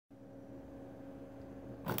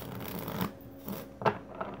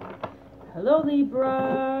Hello,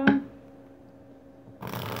 Libra.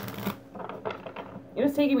 It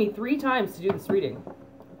was taking me 3 times to do this reading.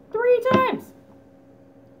 3 times!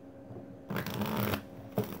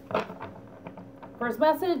 First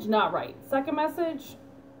message, not right. Second message,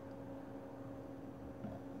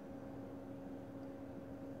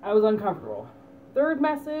 I was uncomfortable. Third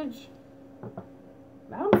message,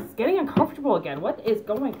 now I'm just getting uncomfortable again. What is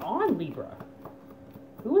going on, Libra?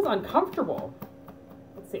 Who is uncomfortable?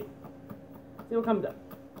 Let's see. See what comes up.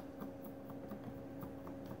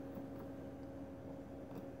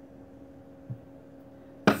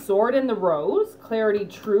 Sword in the Rose, clarity,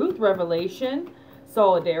 truth, revelation,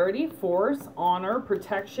 solidarity, force, honor,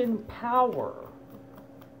 protection, power.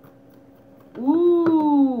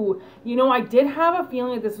 Ooh, you know, I did have a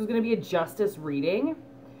feeling that this was going to be a justice reading.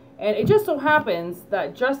 And it just so happens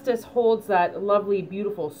that Justice holds that lovely,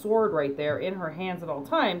 beautiful sword right there in her hands at all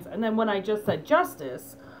times. And then when I just said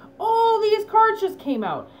Justice, all these cards just came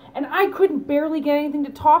out. And I couldn't barely get anything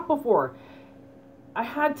to talk before. I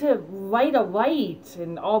had to light a light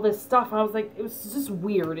and all this stuff. I was like, it was just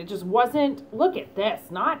weird. It just wasn't, look at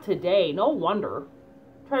this, not today. No wonder.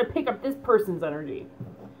 Try to pick up this person's energy.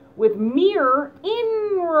 With Mirror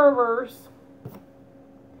in reverse.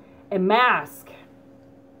 And Mask.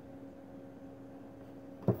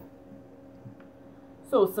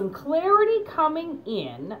 So some clarity coming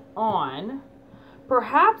in on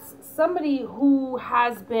perhaps somebody who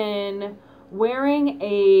has been wearing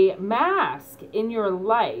a mask in your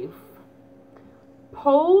life,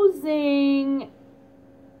 posing,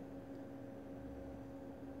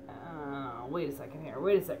 wait a second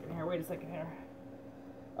here.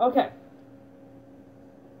 Okay.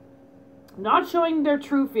 Not showing their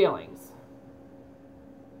true feelings.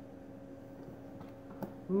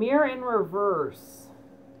 Mirror in reverse.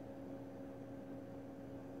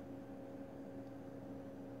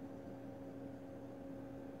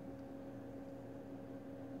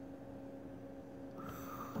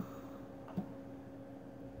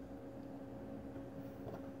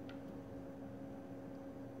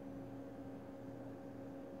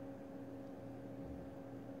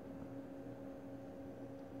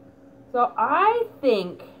 So I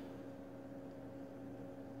think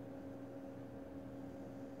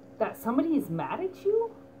that somebody is mad at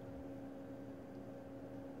you,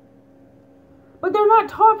 but they're not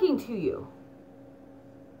talking to you.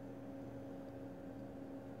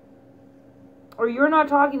 Or you're not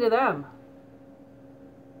talking to them.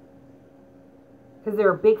 Because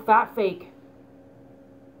they're a big fat fake.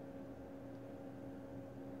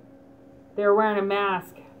 They're wearing a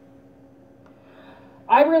mask.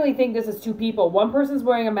 I really think this is 2 people. One person's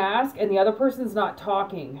wearing a mask and the other person's not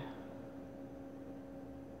talking.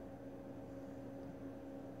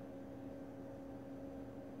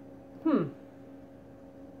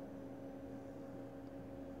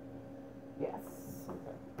 Yes.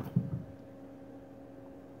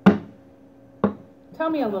 Okay. Tell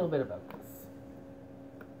me a little bit about this.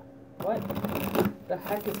 What the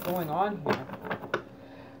heck is going on here?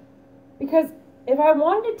 Because if I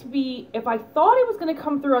wanted it to be, if I thought it was going to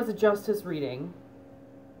come through as a justice reading,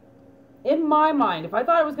 in my mind, if I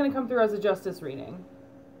thought it was going to come through as a justice reading,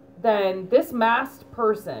 then this masked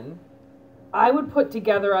person, I would put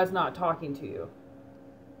together as not talking to you.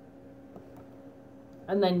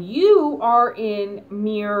 And then you are in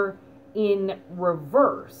Mirror in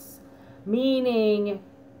reverse, meaning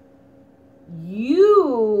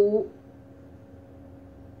you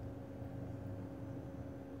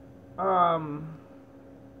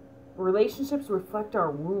relationships reflect our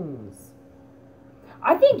wounds.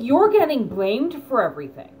 I think you're getting blamed for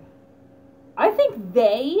everything. I think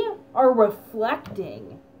they are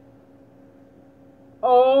reflecting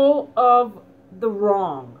all of the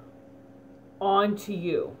wrong onto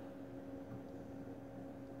you.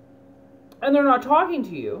 And they're not talking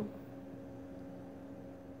to you.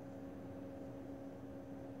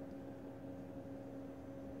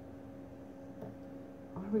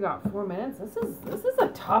 We got 4 minutes. This is a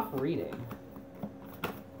tough reading.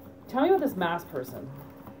 Tell me about this masked person.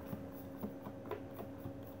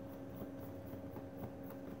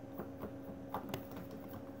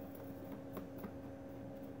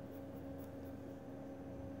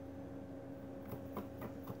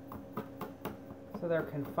 So they're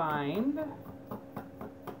confined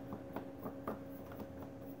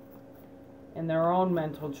in their own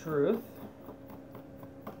mental truth.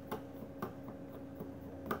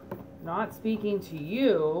 Not speaking to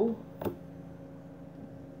you.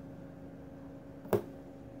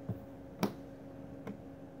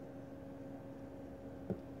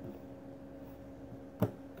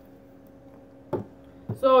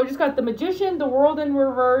 So I just got the Magician, the World in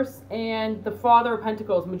reverse, and the Father of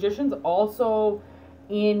Pentacles. Magician's also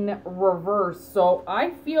in reverse. So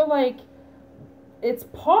I feel like it's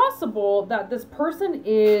possible that this person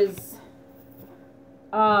is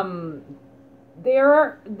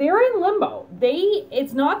they're in limbo.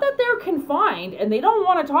 It's not that they're confined and they don't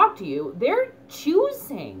want to talk to you. They're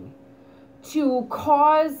choosing to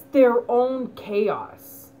cause their own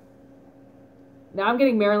chaos. Now I'm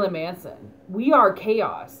getting Marilyn Manson. We are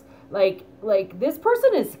chaos. Like this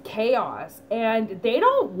person is chaos and they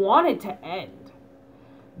don't want it to end.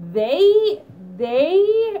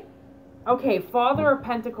 Okay, Father of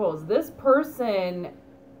Pentacles. This person,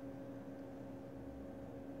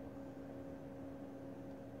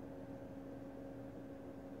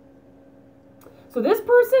 so this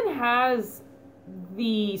person has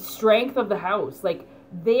the strength of the house. Like,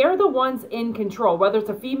 they're the ones in control, whether it's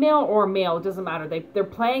a female or a male, it doesn't matter.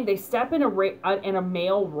 They step in a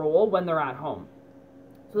male role when they're at home.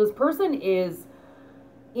 So this person is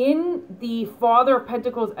in the Father of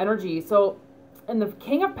Pentacles energy. So in the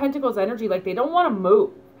King of Pentacles energy, like, they don't want to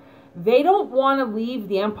move. They don't want to leave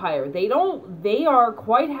the Empire. They are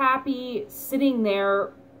quite happy sitting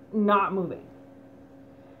there, not moving.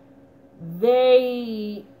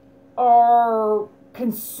 They are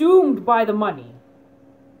consumed by the money,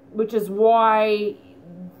 which is why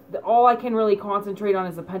all I can really concentrate on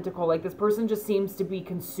is the pentacle. Like, this person just seems to be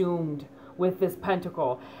consumed with this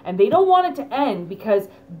pentacle, and they don't want it to end because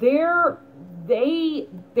they're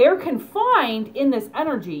confined in this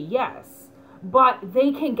energy, yes, but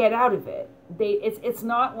they can get out of it. It's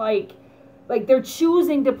not like they're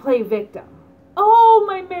choosing to play victim. Oh,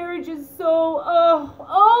 my marriage is so,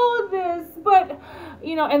 this, but,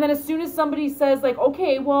 you know, and then as soon as somebody says, like,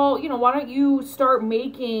 okay, well, you know, why don't you start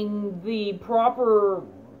making the proper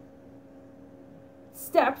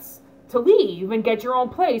steps to leave and get your own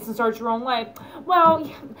place and start your own life? Well,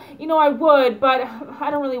 you know, I would, but I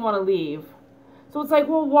don't really want to leave. So it's like,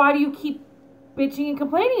 well, why do you keep bitching and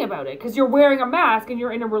complaining about it? Because you're wearing a mask and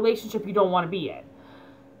you're in a relationship you don't want to be in.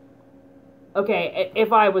 Okay,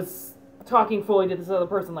 if I was talking fully to this other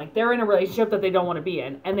person, like, they're in a relationship that they don't want to be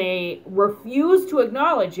in, and they refuse to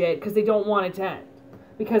acknowledge it because they don't want it to end,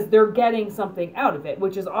 because they're getting something out of it,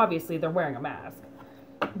 which is obviously they're wearing a mask.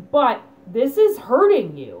 But this is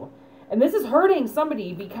hurting you, and this is hurting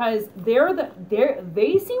somebody because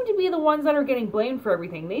they seem to be the ones that are getting blamed for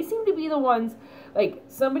everything. They seem to be the ones, like,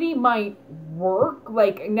 somebody might work,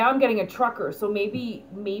 like, now I'm getting a trucker, so maybe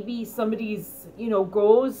somebody's, you know,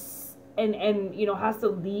 goes and you know, has to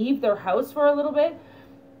leave their house for a little bit,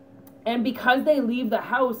 and because they leave the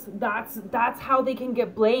house, that's how they can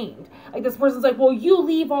get blamed. Like, this person's like, well, you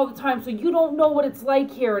leave all the time, so you don't know what it's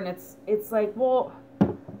like here. And it's like, well,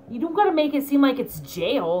 you don't gotta make it seem like it's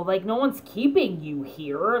jail. Like, no one's keeping you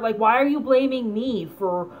here. Like, why are you blaming me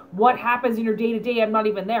for what happens in your day-to-day? I'm not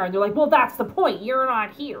even there. And they're like, well, that's the point, you're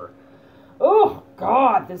not here. Oh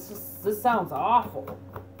God, this sounds awful.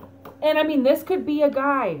 And I mean, this could be a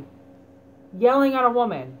guy yelling at a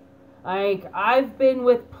woman. Like, I've been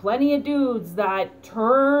with plenty of dudes that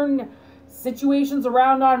turn situations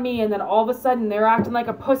around on me, and then all of a sudden they're acting like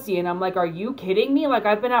a pussy, and I'm like, are you kidding me? Like,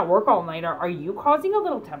 I've been at work all night. Are you causing a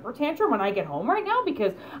little temper tantrum when I get home right now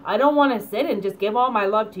because I don't want to sit and just give all my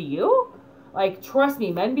love to you? Like, trust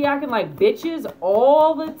me, men be acting like bitches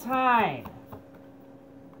all the time.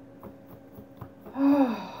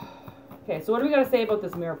 Okay, so what do we got to say about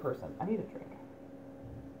this mirror person? I need a drink.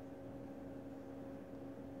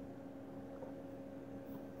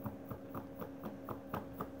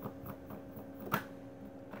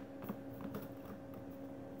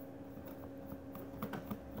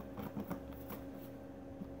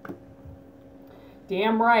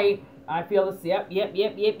 Damn right. I feel this. Yep.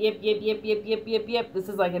 This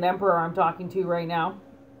is like an emperor I'm talking to right now.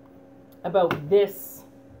 About this.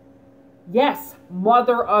 Yes.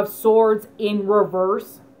 Mother of Swords in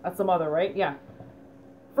reverse. That's the mother, right? Yeah.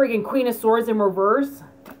 Friggin' Queen of Swords in reverse.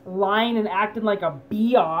 Lying and acting like a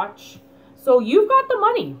biatch. So you've got the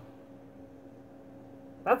money.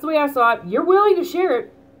 That's the way I saw it. You're willing to share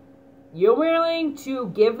it. You're willing to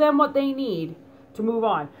give them what they need to move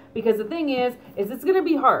on. Because the thing is it's going to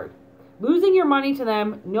be hard. Losing your money to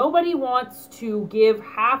them, nobody wants to give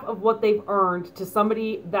half of what they've earned to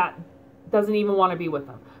somebody that doesn't even want to be with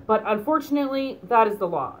them. But unfortunately, that is the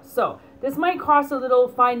law. So this might cost a little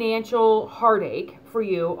financial heartache for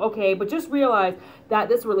you, okay? But just realize that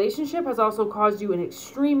this relationship has also caused you an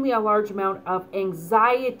extremely large amount of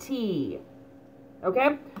anxiety,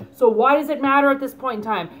 okay? So why does it matter at this point in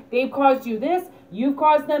time? They've caused you this, you've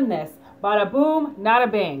caused them this. Bada boom, nada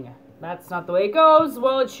bing. That's not the way it goes.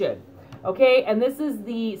 Well, it should. Okay, and this is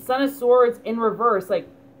the Son of Swords in reverse, like,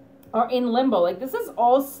 or in limbo. Like, this is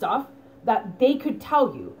all stuff that they could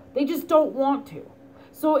tell you. They just don't want to.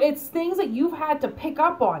 So it's things that you've had to pick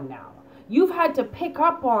up on now. You've had to pick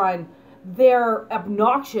up on their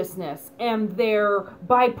obnoxiousness and their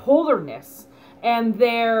bipolarness and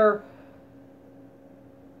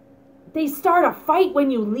they start a fight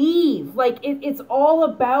when you leave. Like, it's all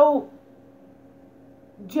about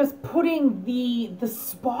just putting the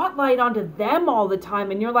spotlight onto them all the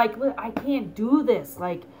time, and you're like, I can't do this.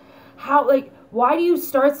 Like, how, like, why do you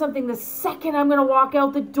start something the second I'm gonna walk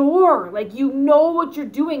out the door? Like, you know what you're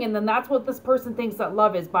doing, and then that's what this person thinks that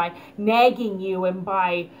love is, by nagging you and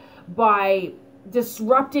by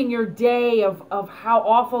disrupting your day of how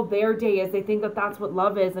awful their day is. They think that that's what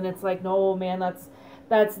love is, and it's like, no, man, that's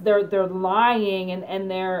they're lying,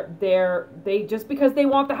 and they just, because they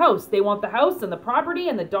want the house and the property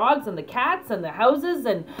and the dogs and the cats and the houses,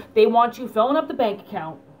 and they want you filling up the bank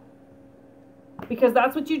account because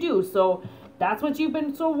that's what you do. So that's what you've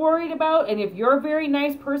been so worried about. And if you're a very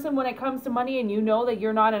nice person when it comes to money and you know that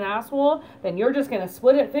you're not an asshole, then you're just going to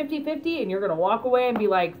split it 50-50 and you're going to walk away and be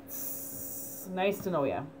like, nice to know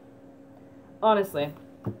you. Honestly,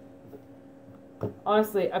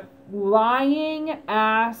 a lying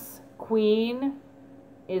ass queen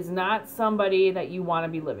is not somebody that you want to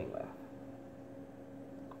be living with.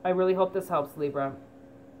 I really hope this helps, Libra.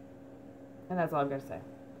 And that's all I've got to say.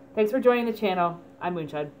 Thanks for joining the channel. I'm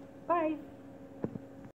Moonshine. Bye.